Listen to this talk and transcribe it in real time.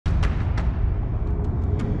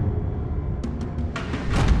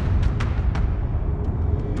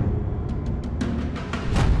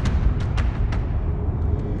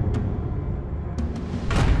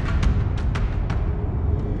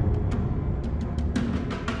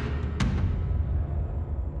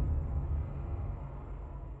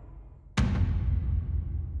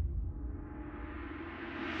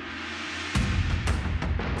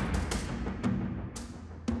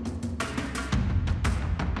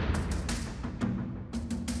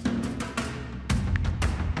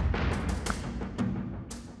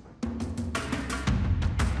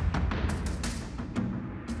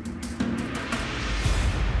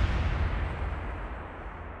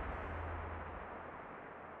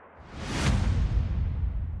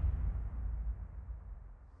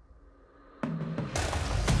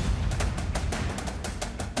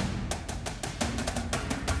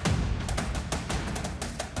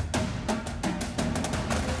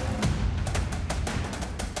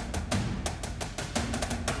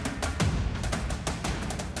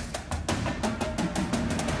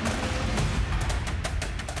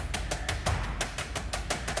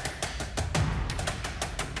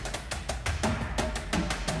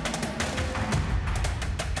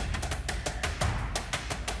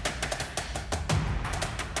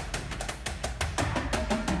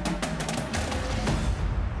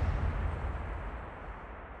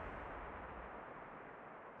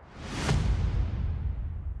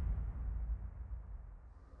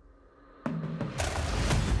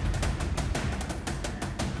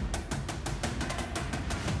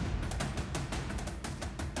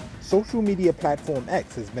social media platform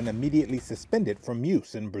X has been immediately suspended from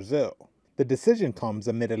use in Brazil. The decision comes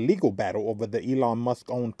amid a legal battle over the Elon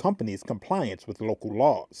Musk-owned company's compliance with local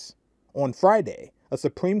laws. On Friday, a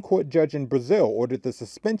Supreme Court judge in Brazil ordered the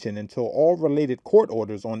suspension until all related court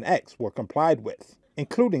orders on X were complied with,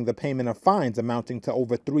 including the payment of fines amounting to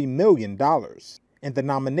over $3 million and the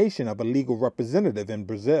nomination of a legal representative in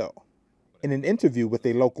Brazil. In an interview with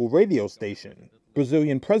a local radio station,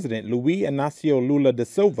 Brazilian President Luiz Inácio Lula da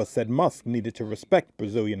Silva said Musk needed to respect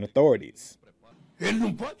Brazilian authorities.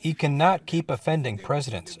 He cannot keep offending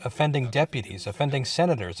presidents, offending deputies, offending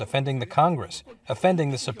senators, offending the Congress,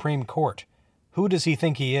 offending the Supreme Court. Who does he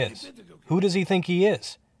think he is? Who does he think he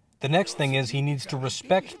is? The next thing is he needs to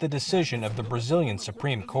respect the decision of the Brazilian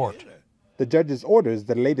Supreme Court. The judge's order is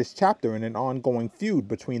the latest chapter in an ongoing feud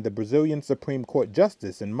between the Brazilian Supreme Court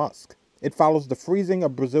justice and Musk. It follows the freezing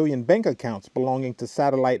of Brazilian bank accounts belonging to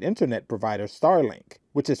satellite internet provider Starlink,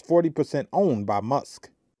 which is 40% owned by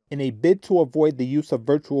Musk. In a bid to avoid the use of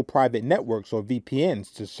virtual private networks or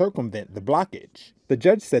VPNs to circumvent the blockage, the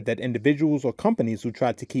judge said that individuals or companies who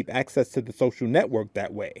tried to keep access to the social network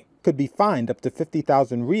that way could be fined up to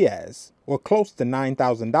 50,000 reais, or close to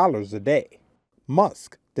 $9,000 a day.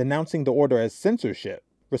 Musk, denouncing the order as censorship,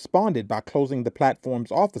 responded by closing the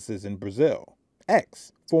platform's offices in Brazil.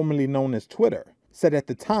 X, formerly known as Twitter, said at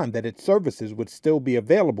the time that its services would still be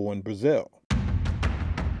available in Brazil.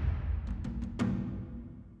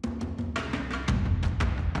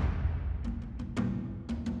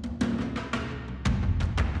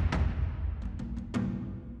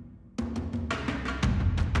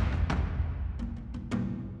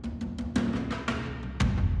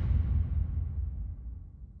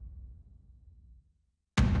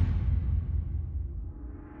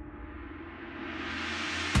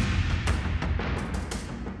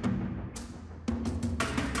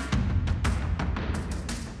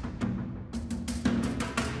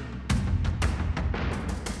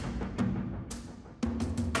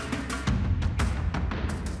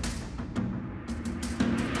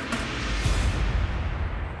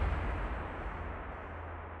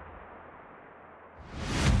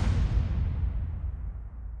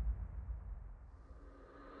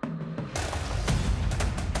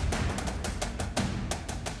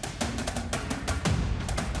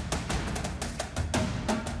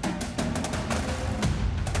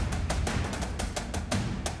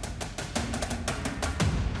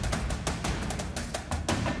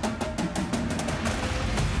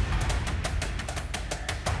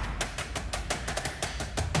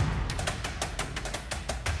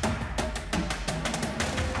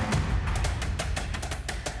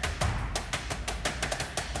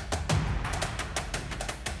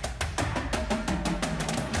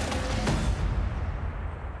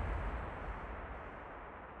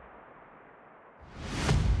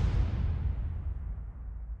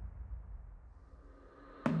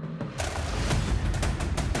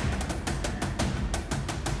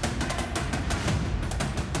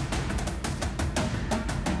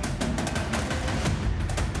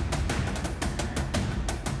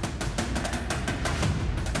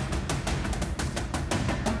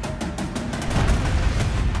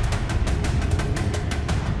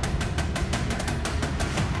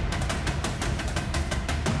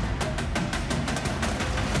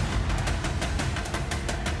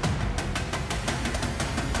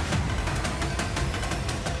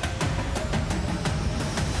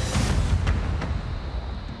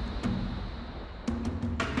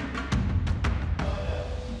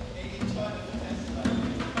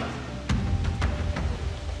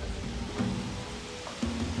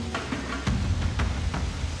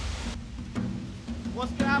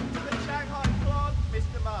 What's going to happen to the Shanghai plant,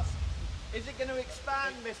 Mr. Musk? Is it going to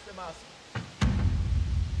expand, Mr. Musk?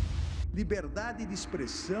 Liberdade de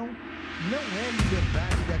expressão não é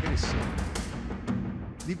liberdade de agressão.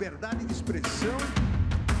 Liberdade de expressão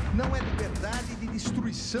não é liberdade de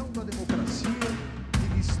destruição da democracia, de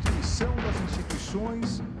destruição das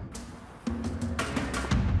instituições.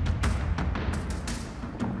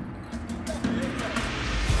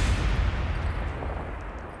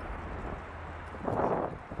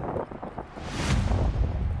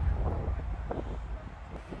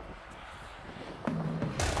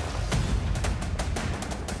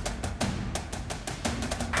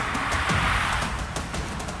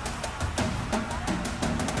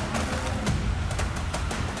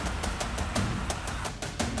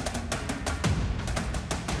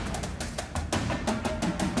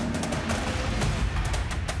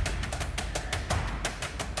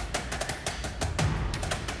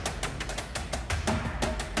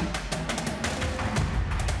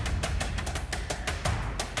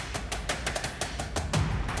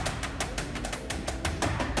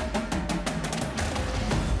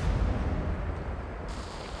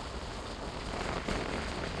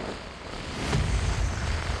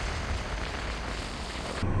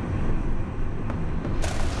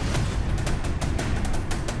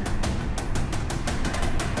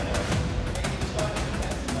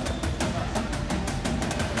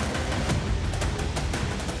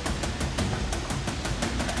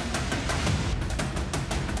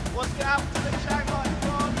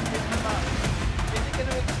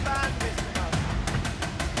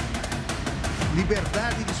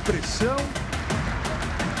 Liberdade de expressão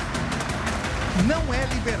não é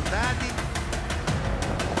liberdade.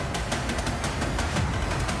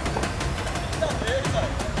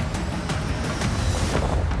 Beleza.